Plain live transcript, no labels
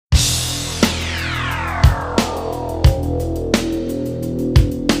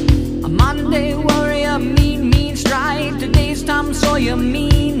your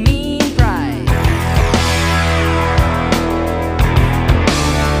mean, mean pride.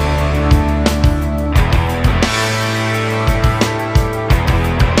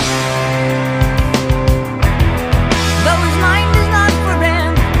 Though his mind is not for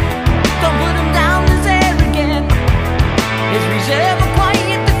rent, don't put him down as arrogant. His reserve a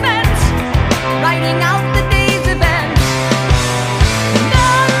quiet defense, writing out the day's events.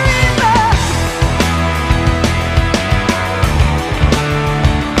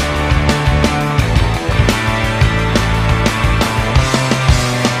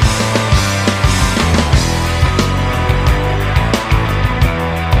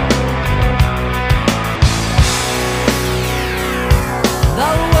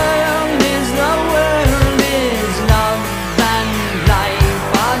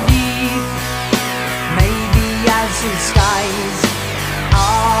 Skies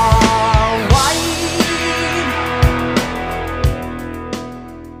are white.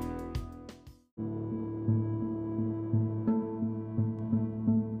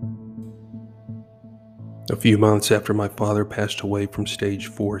 A few months after my father passed away from stage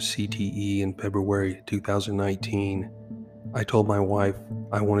 4 CTE in February 2019, I told my wife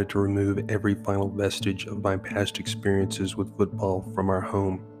I wanted to remove every final vestige of my past experiences with football from our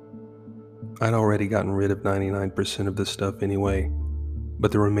home. I'd already gotten rid of 99% of the stuff anyway,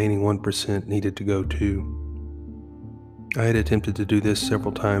 but the remaining 1% needed to go too. I had attempted to do this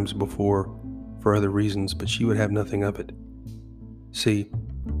several times before for other reasons, but she would have nothing of it. See,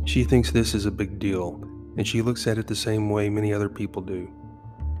 she thinks this is a big deal, and she looks at it the same way many other people do.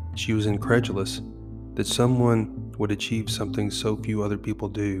 She was incredulous that someone would achieve something so few other people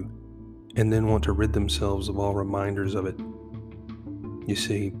do, and then want to rid themselves of all reminders of it. You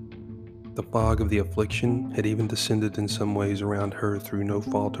see, the fog of the affliction had even descended in some ways around her through no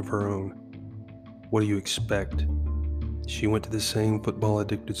fault of her own. What do you expect? She went to the same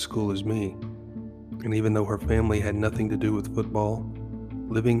football-addicted school as me, and even though her family had nothing to do with football,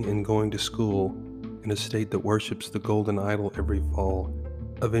 living and going to school in a state that worships the golden idol every fall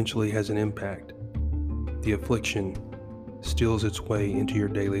eventually has an impact. The affliction steals its way into your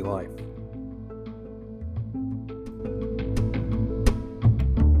daily life.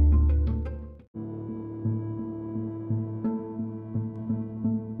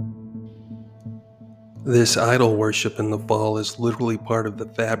 This idol worship in the fall is literally part of the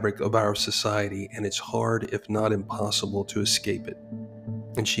fabric of our society, and it's hard, if not impossible, to escape it.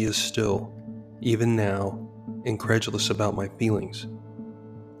 And she is still, even now, incredulous about my feelings.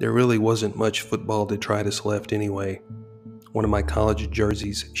 There really wasn't much football detritus left anyway. One of my college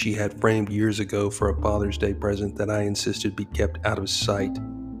jerseys she had framed years ago for a Father's Day present that I insisted be kept out of sight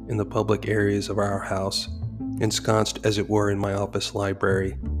in the public areas of our house, ensconced as it were in my office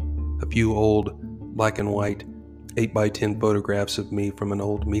library. A few old black and white 8x10 photographs of me from an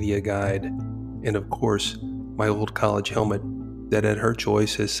old media guide, and of course, my old college helmet that at her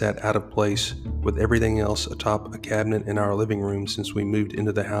choice has sat out of place with everything else atop a cabinet in our living room since we moved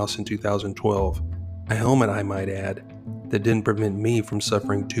into the house in 2012. A helmet, I might add, that didn't prevent me from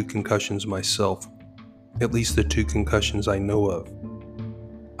suffering 2 concussions myself, at least the 2 concussions I know of.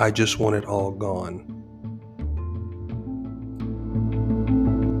 I just want it all gone.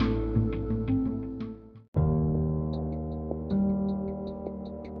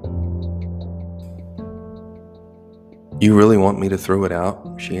 You really want me to throw it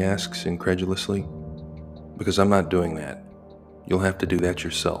out? She asks incredulously. Because I'm not doing that. You'll have to do that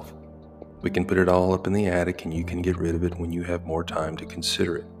yourself. We can put it all up in the attic and you can get rid of it when you have more time to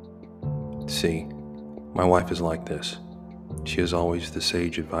consider it. See, my wife is like this. She is always the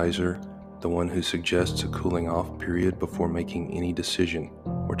sage advisor, the one who suggests a cooling off period before making any decision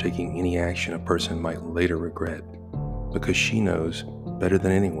or taking any action a person might later regret. Because she knows, better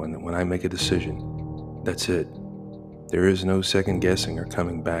than anyone, that when I make a decision, that's it. There is no second guessing or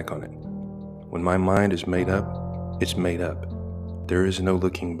coming back on it. When my mind is made up, it's made up. There is no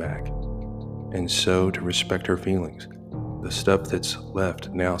looking back. And so, to respect her feelings, the stuff that's left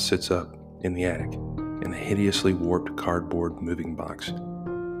now sits up in the attic, in a hideously warped cardboard moving box,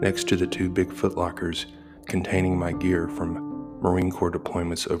 next to the 2 big footlockers containing my gear from Marine Corps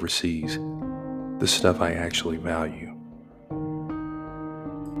deployments overseas, the stuff I actually value.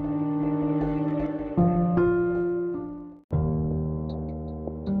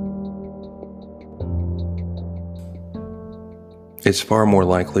 It's far more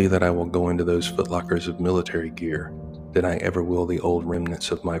likely that I will go into those footlockers of military gear than I ever will the old remnants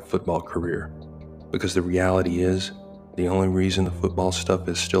of my football career, because the reality is, the only reason the football stuff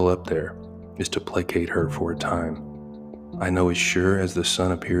is still up there is to placate her for a time. I know as sure as the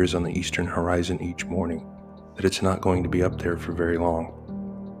sun appears on the eastern horizon each morning that it's not going to be up there for very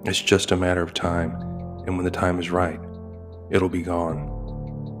long. It's just a matter of time, and when the time is right, it'll be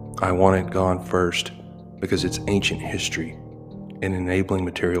gone. I want it gone first because it's ancient history and enabling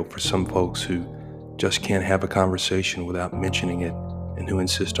material for some folks who just can't have a conversation without mentioning it and who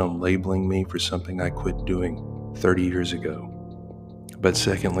insist on labeling me for something I quit doing 30 years ago. But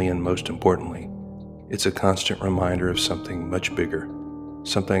secondly, and most importantly, it's a constant reminder of something much bigger,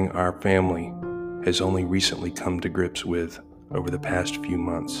 something our family has only recently come to grips with over the past few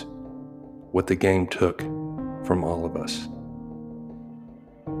months, what the game took from all of us.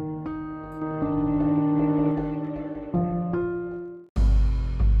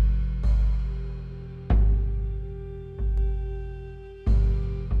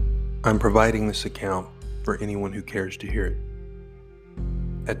 I'm providing this account for anyone who cares to hear it.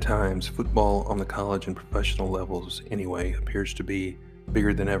 At times, football on the college and professional levels anyway appears to be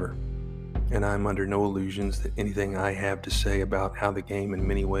bigger than ever, and I'm under no illusions that anything I have to say about how the game in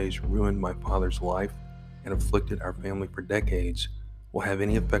many ways ruined my father's life and afflicted our family for decades will have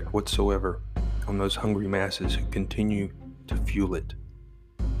any effect whatsoever on those hungry masses who continue to fuel it.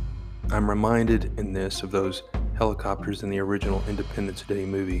 I'm reminded in this of those helicopters in the original Independence Day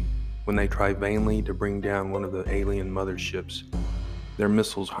movie when they try vainly to bring down one of the alien motherships. Their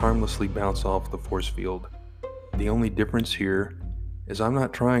missiles harmlessly bounce off the force field. The only difference here is I'm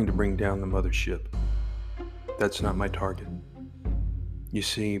not trying to bring down the mothership. That's not my target. You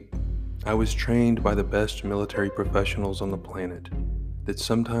see, I was trained by the best military professionals on the planet that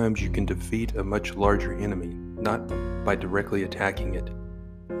sometimes you can defeat a much larger enemy, not by directly attacking it,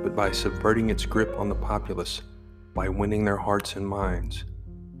 but by subverting its grip on the populace, by winning their hearts and minds.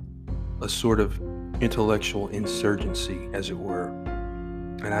 A sort of intellectual insurgency, as it were.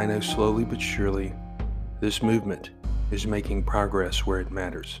 And I know slowly but surely, this movement is making progress where it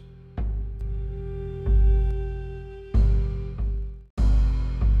matters.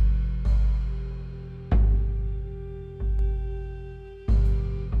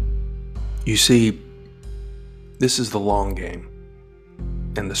 You see, this is the long game,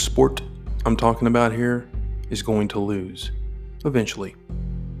 and the sport I'm talking about here is going to lose, eventually.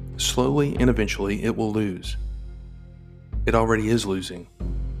 Slowly and eventually it will lose. It already is losing,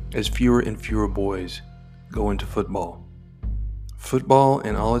 as fewer and fewer boys go into football. Football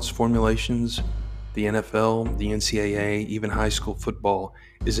in all its formulations, the NFL, the NCAA, even high school football,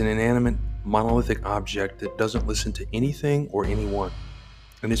 is an inanimate, monolithic object that doesn't listen to anything or anyone,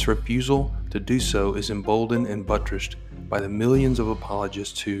 and its refusal to do so is emboldened and buttressed by the millions of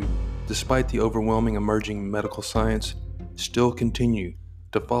apologists who, despite the overwhelming emerging medical science, still continue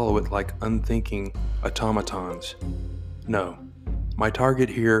to follow it like unthinking automatons. No, my target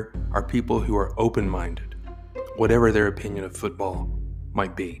here are people who are open-minded, whatever their opinion of football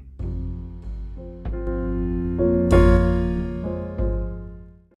might be.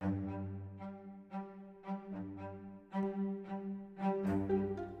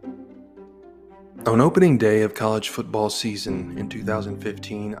 On opening day of college football season in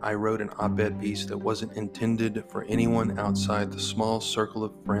 2015, I wrote an op-ed piece that wasn't intended for anyone outside the small circle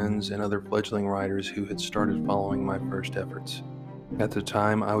of friends and other fledgling writers who had started following my first efforts. At the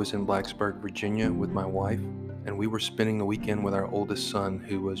time, I was in Blacksburg, Virginia with my wife, and we were spending the weekend with our oldest son,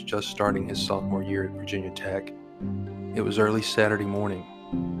 who was just starting his sophomore year at Virginia Tech. It was early Saturday morning,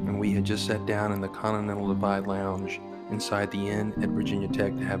 and we had just sat down in the Continental Divide Lounge inside the inn at Virginia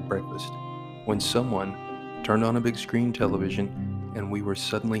Tech to have breakfast, when someone turned on a big screen television and we were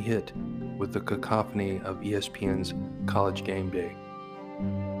suddenly hit with the cacophony of ESPN's College Game Day.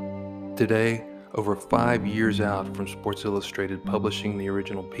 Today, over 5 years out from Sports Illustrated publishing the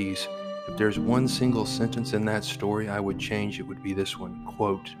original piece, if there's one single sentence in that story I would change, it would be this one,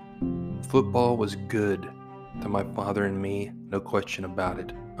 quote, "Football was good to my father and me, no question about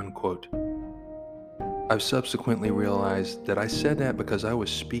it," unquote. I've subsequently realized that I said that because I was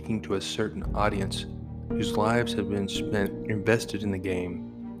speaking to a certain audience whose lives have been spent invested in the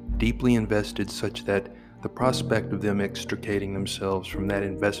game, deeply invested such that the prospect of them extricating themselves from that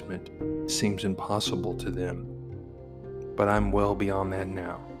investment seems impossible to them. But I'm well beyond that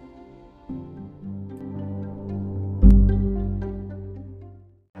now.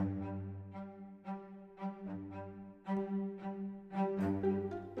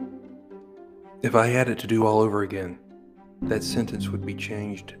 If I had it to do all over again, that sentence would be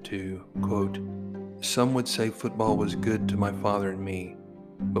changed to, quote, "Some would say football was good to my father and me,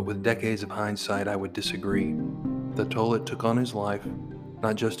 but with decades of hindsight I would disagree. The toll it took on his life,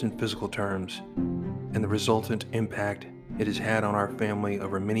 not just in physical terms, and the resultant impact it has had on our family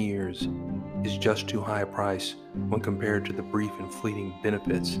over many years is just too high a price when compared to the brief and fleeting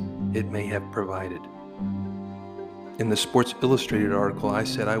benefits it may have provided. In the Sports Illustrated article, I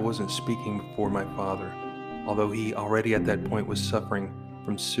said I wasn't speaking before my father, although he already at that point was suffering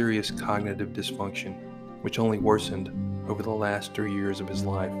from serious cognitive dysfunction, which only worsened over the last 3 years of his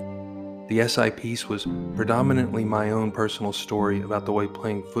life. The SI piece was predominantly my own personal story about the way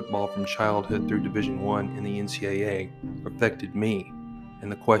playing football from childhood through Division I in the NCAA affected me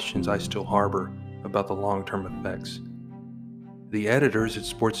and the questions I still harbor about the long-term effects. The editors at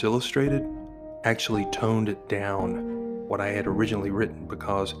Sports Illustrated actually toned down what I had originally written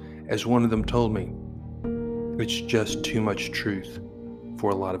because, as one of them told me, it's just too much truth for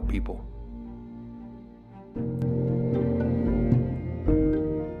a lot of people.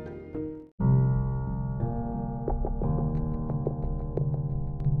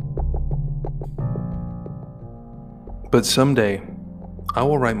 But someday, I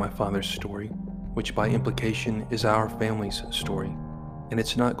will write my father's story, which by implication is our family's story, and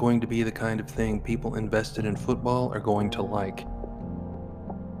it's not going to be the kind of thing people invested in football are going to like.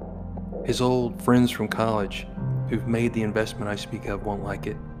 His old friends from college who've made the investment I speak of won't like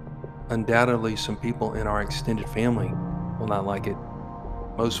it. Undoubtedly, some people in our extended family will not like it.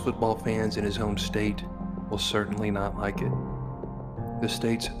 Most football fans in his home state will certainly not like it. The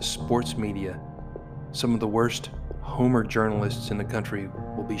state's sports media, some of the worst Homer journalists in the country,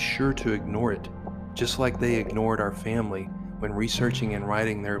 will be sure to ignore it, just like they ignored our family when researching and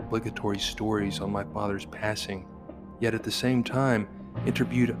writing their obligatory stories on my father's passing, yet at the same time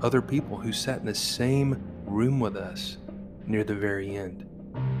interviewed other people who sat in the same room with us near the very end.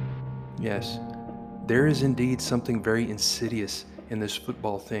 Yes, there is indeed something very insidious in this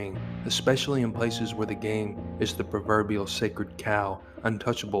football thing, especially in places where the game is the proverbial sacred cow,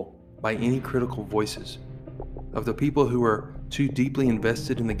 untouchable by any critical voices. Of the people who are too deeply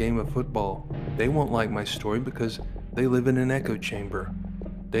invested in the game of football, they won't like my story because they live in an echo chamber.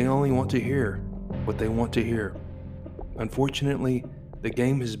 They only want to hear what they want to hear. Unfortunately, the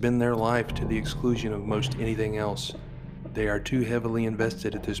game has been their life to the exclusion of most anything else. They are too heavily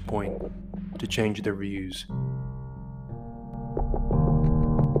invested at this point to change their views.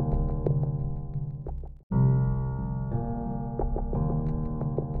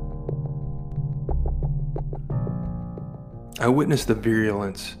 I witnessed the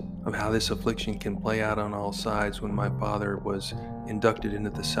virulence of how this affliction can play out on all sides when my father was inducted into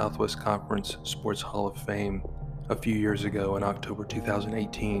the Southwest Conference Sports Hall of Fame a few years ago in October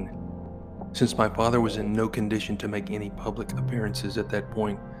 2018. Since my father was in no condition to make any public appearances at that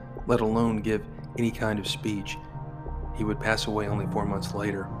point, let alone give any kind of speech, he would pass away only 4 months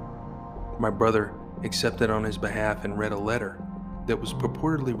later. My brother accepted on his behalf and read a letter that was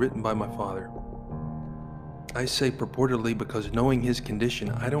purportedly written by my father. I say purportedly because, knowing his condition,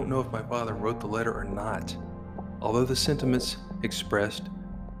 I don't know if my father wrote the letter or not, although the sentiments expressed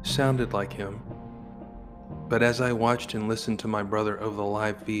sounded like him. But as I watched and listened to my brother over the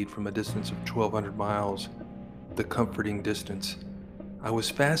live feed from a distance of 1,200 miles, the comforting distance, I was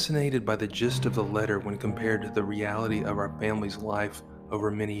fascinated by the gist of the letter when compared to the reality of our family's life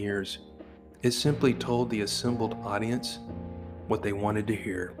over many years. It simply told the assembled audience what they wanted to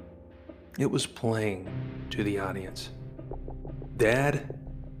hear. It was playing to the audience. Dad,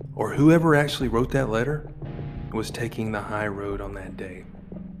 or whoever actually wrote that letter, was taking the high road on that day.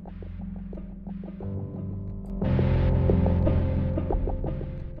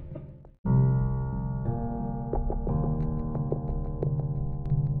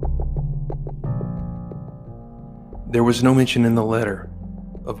 There was no mention in the letter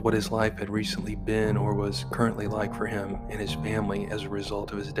of what his life had recently been or was currently like for him and his family as a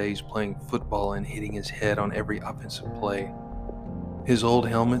result of his days playing football and hitting his head on every offensive play. His old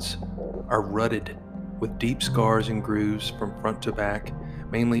helmets are rutted with deep scars and grooves from front to back,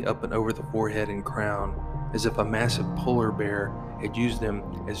 mainly up and over the forehead and crown, as if a massive polar bear had used them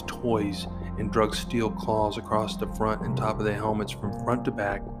as toys and drug steel claws across the front and top of the helmets from front to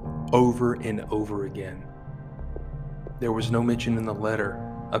back over and over again. There was no mention in the letter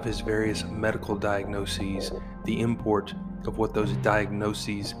of his various medical diagnoses, the import of what those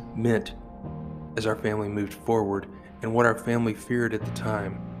diagnoses meant as our family moved forward, and what our family feared at the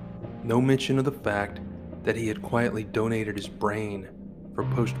time. No mention of the fact that he had quietly donated his brain for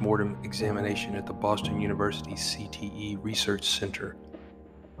post-mortem examination at the Boston University CTE Research Center.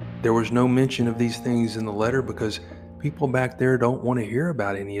 There was no mention of these things in the letter because people back there don't want to hear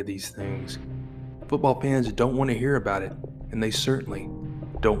about any of these things. Football fans don't want to hear about it, and they certainly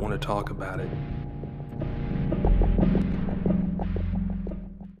don't want to talk about it.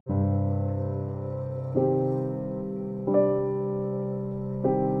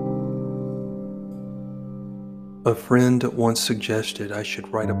 A friend once suggested I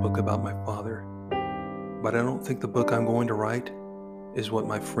should write a book about my father. but I don't think the book I'm going to write is what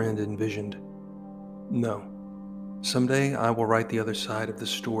my friend envisioned. No. Someday I will write the other side of the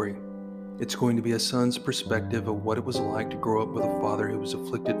story. It's going to be a son's perspective of what it was like to grow up with a father who was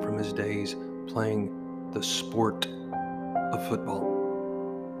afflicted from his days playing the sport of football.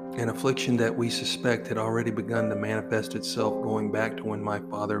 An affliction that we suspect had already begun to manifest itself going back to when my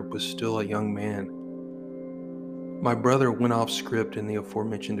father was still a young man. My brother went off script in the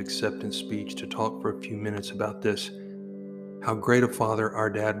aforementioned acceptance speech to talk for a few minutes about this, how great a father our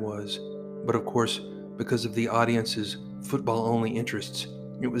dad was, but of course, because of the audience's football-only interests,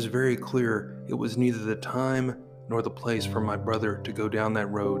 it was very clear it was neither the time nor the place for my brother to go down that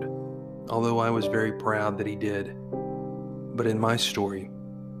road, although I was very proud that he did. But in my story,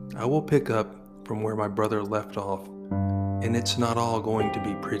 I will pick up from where my brother left off, and it's not all going to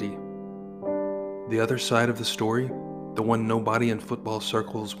be pretty. The other side of the story, the one nobody in football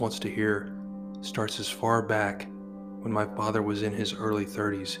circles wants to hear, starts as far back when my father was in his early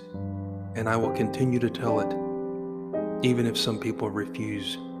 30s, and I will continue to tell it, even if some people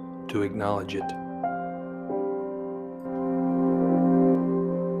refuse to acknowledge it.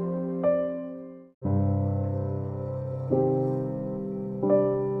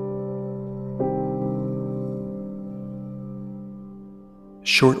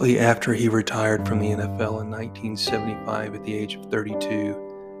 Shortly after he retired from the NFL in 1975 at the age of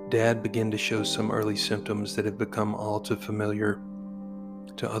 32, Dad began to show some early symptoms that have become all too familiar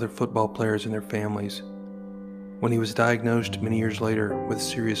to other football players and their families. When he was diagnosed many years later with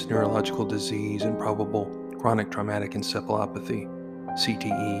serious neurological disease and probable chronic traumatic encephalopathy,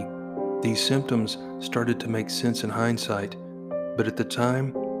 CTE, these symptoms started to make sense in hindsight, but at the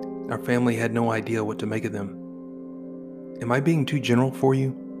time, our family had no idea what to make of them. Am I being too general for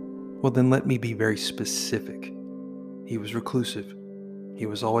you? Well, then let me be very specific. He was reclusive. He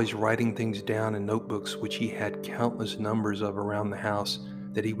was always writing things down in notebooks which he had countless numbers of around the house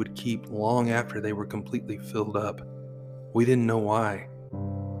that he would keep long after they were completely filled up. We didn't know why.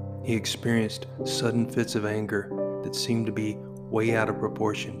 He experienced sudden fits of anger that seemed to be way out of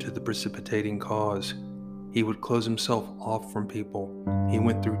proportion to the precipitating cause. He would close himself off from people. He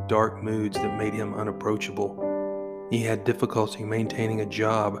went through dark moods that made him unapproachable. He had difficulty maintaining a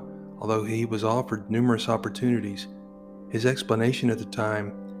job, although he was offered numerous opportunities. His explanation at the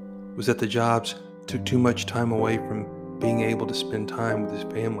time was that the jobs took too much time away from being able to spend time with his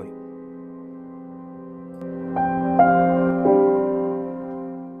family.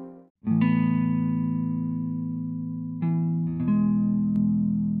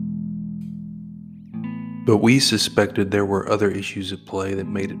 But we suspected there were other issues at play that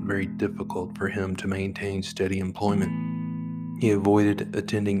made it very difficult for him to maintain steady employment. He avoided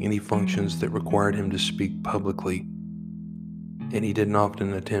attending any functions that required him to speak publicly, and he didn't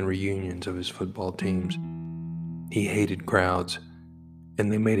often attend reunions of his football teams. He hated crowds,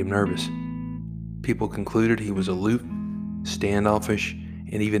 and they made him nervous. People concluded he was aloof, standoffish,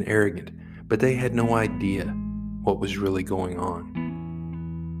 and even arrogant, but they had no idea what was really going on.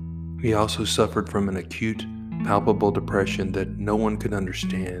 He also suffered from an acute, palpable depression that no one could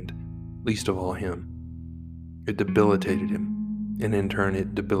understand, least of all him. It debilitated him, and in turn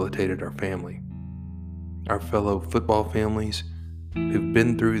it debilitated our family. Our fellow football families who've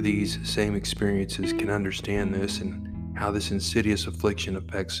been through these same experiences can understand this and how this insidious affliction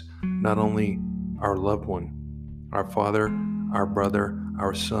affects not only our loved one, our father, our brother,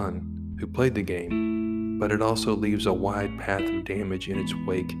 our son, who played the game, but it also leaves a wide path of damage in its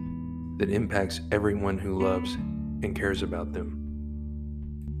wake that impacts everyone who loves and cares about them.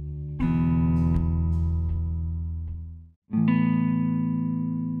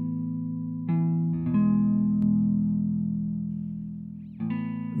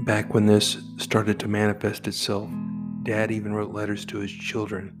 Back when this started to manifest itself, Dad even wrote letters to his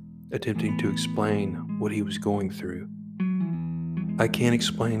children, attempting to explain what he was going through. "I can't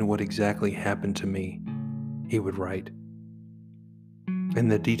explain what exactly happened to me," he would write. And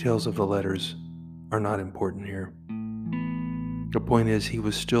the details of the letters are not important here. The point is, he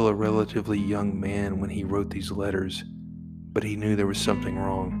was still a relatively young man when he wrote these letters, but he knew there was something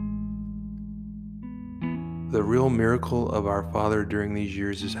wrong. The real miracle of our father during these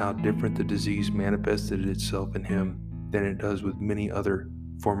years is how different the disease manifested itself in him than it does with many other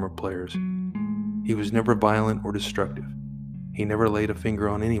former players. He was never violent or destructive. He never laid a finger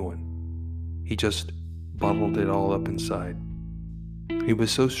on anyone. He just bottled it all up inside. He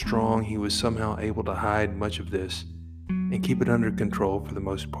was so strong he was somehow able to hide much of this and keep it under control for the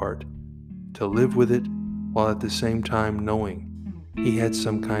most part, to live with it while at the same time knowing he had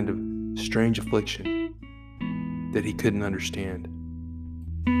some kind of strange affliction that he couldn't understand.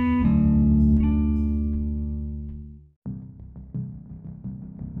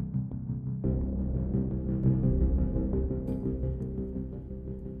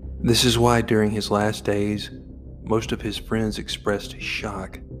 This is why during his last days, most of his friends expressed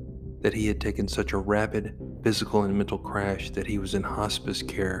shock that he had taken such a rapid physical and mental crash that he was in hospice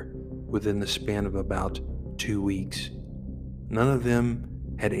care within the span of about 2 weeks. None of them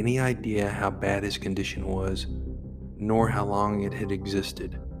had any idea how bad his condition was, nor how long it had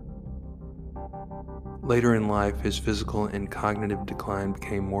existed. Later in life, his physical and cognitive decline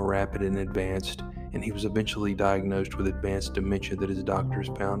became more rapid and advanced, and he was eventually diagnosed with advanced dementia that his doctors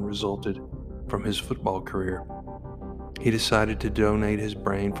found resulted from his football career. He decided to donate his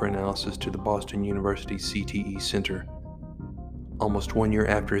brain for analysis to the Boston University CTE Center. Almost 1 year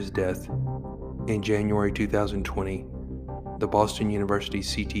after his death, in January 2020, the Boston University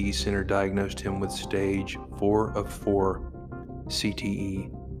CTE Center diagnosed him with stage 4 of 4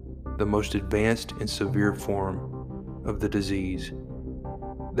 CTE, the most advanced and severe form of the disease.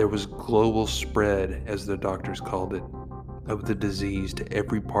 There was global spread, as the doctors called it, of the disease to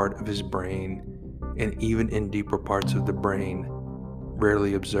every part of his brain, and even in deeper parts of the brain,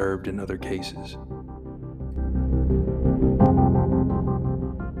 rarely observed in other cases.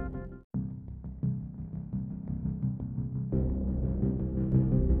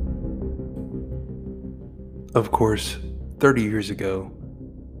 Of course, 30 years ago,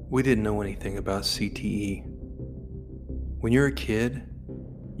 we didn't know anything about CTE. When you're a kid,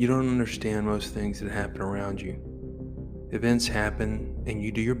 you don't understand most things that happen around you. Events happen, and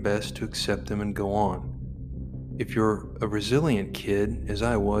you do your best to accept them and go on. If you're a resilient kid, as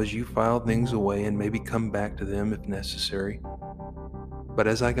I was, you file things away and maybe come back to them if necessary. But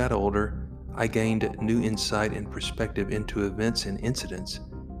as I got older, I gained new insight and perspective into events and incidents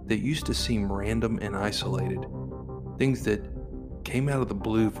that used to seem random and isolated, things that came out of the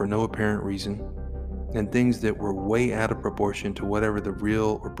blue for no apparent reason, and things that were way out of proportion to whatever the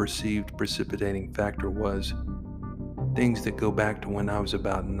real or perceived precipitating factor was. Things that go back to when I was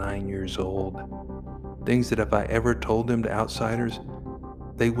about 9 years old. Things that if I ever told them to outsiders,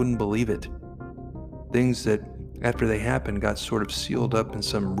 they wouldn't believe it. Things that, after they happened, got sort of sealed up in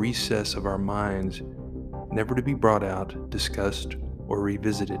some recess of our minds, never to be brought out, discussed, or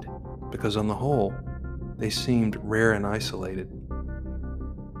revisited, because on the whole, they seemed rare and isolated.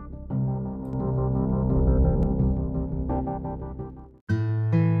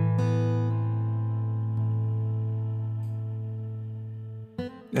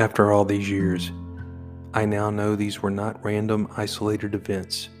 After all these years, I now know these were not random, isolated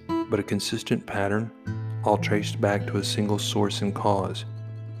events, but a consistent pattern, all traced back to a single source and cause: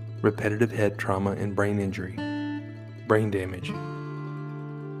 repetitive head trauma and brain injury, brain damage.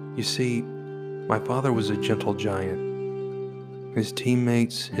 You see, my father was a gentle giant. His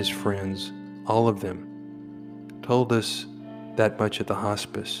teammates, his friends, all of them, told us that much at the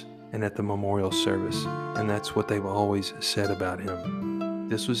hospice and at the memorial service, and that's what they've always said about him.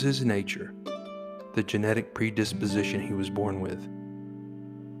 This was his nature, the genetic predisposition he was born with.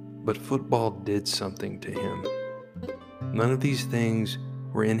 But football did something to him. None of these things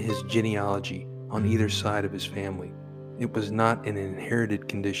were in his genealogy on either side of his family. It was not an inherited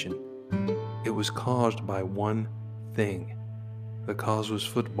condition. It was caused by one thing. The cause was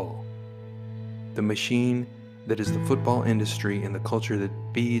football. The machine that is the football industry and the culture that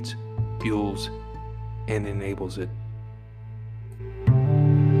feeds, fuels, and enables it.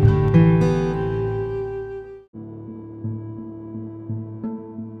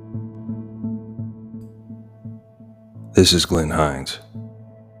 This is Glenn Hines.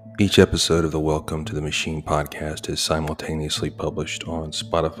 Each episode of the Welcome to the Machine podcast is simultaneously published on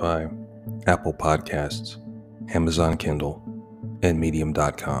Spotify, Apple Podcasts, Amazon Kindle, and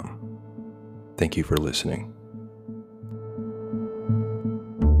Medium.com. Thank you for listening.